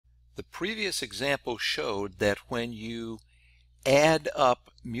The previous example showed that when you add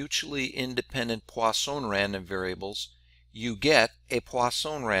up mutually independent Poisson random variables, you get a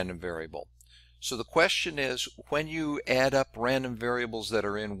Poisson random variable. So the question is, when you add up random variables that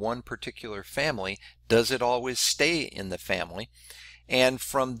are in one particular family, does it always stay in the family? And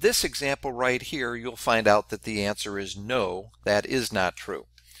from this example right here, you'll find out that the answer is no, that is not true.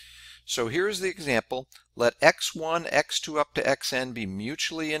 So here's the example. Let x1, x2 up to xn be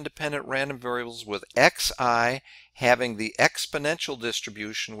mutually independent random variables with xi having the exponential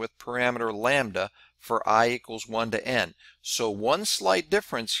distribution with parameter lambda for I equals 1 to n. So one slight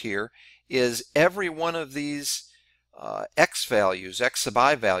difference here is every one of these x values, x sub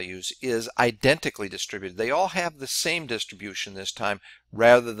I values, is identically distributed. They all have the same distribution this time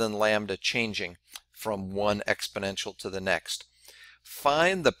rather than lambda changing from one exponential to the next.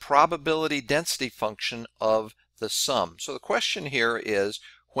 Find the probability density function of the sum. So the question here is,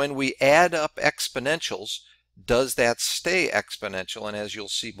 when we add up exponentials, does that stay exponential? And as you'll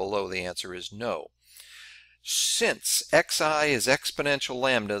see below, the answer is no. Since xi is exponential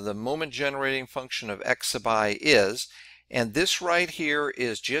lambda, the moment generating function of x sub I is, and this right here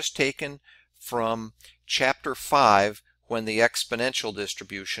is just taken from chapter 5 when the exponential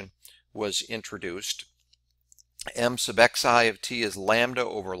distribution was introduced. M sub xi of t is lambda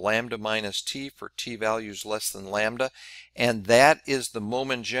over lambda minus t for t values less than lambda, and that is the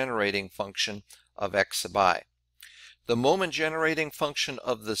moment generating function of x sub I. The moment generating function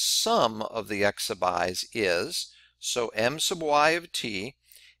of the sum of the x sub i's is, so m sub y of t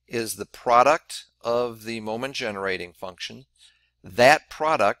is the product of the moment generating function. That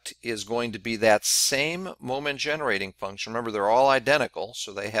product is going to be that same moment generating function. Remember, they're all identical,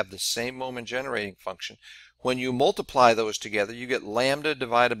 so they have the same moment generating function. When you multiply those together, you get lambda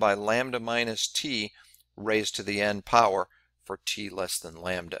divided by lambda minus t raised to the n power for t less than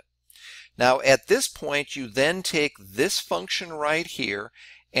lambda. Now at this point, you then take this function right here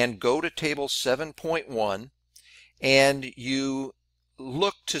and go to table 7.1 and you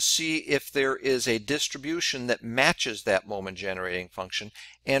look to see if there is a distribution that matches that moment generating function,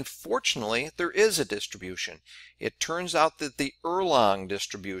 and fortunately there is a distribution. It turns out that the Erlang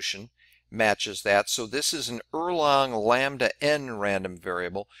distribution matches that, so this is an Erlang lambda n random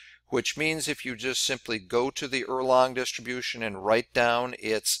variable, which means if you just simply go to the Erlang distribution and write down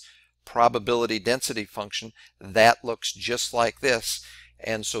its probability density function, that looks just like this.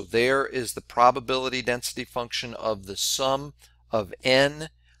 And so there is the probability density function of the sum of n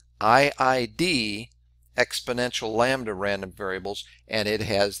IID exponential lambda random variables, and it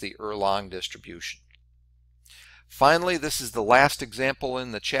has the Erlang distribution. Finally, this is the last example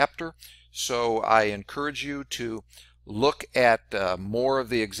in the chapter, so I encourage you to look at more of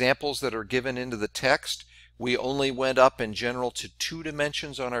the examples that are given into the text. We only went up in general to 2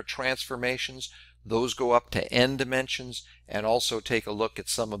 dimensions on our transformations. Those go up to n dimensions, and also take a look at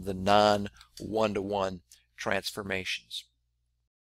some of the non-1-to-1 transformations.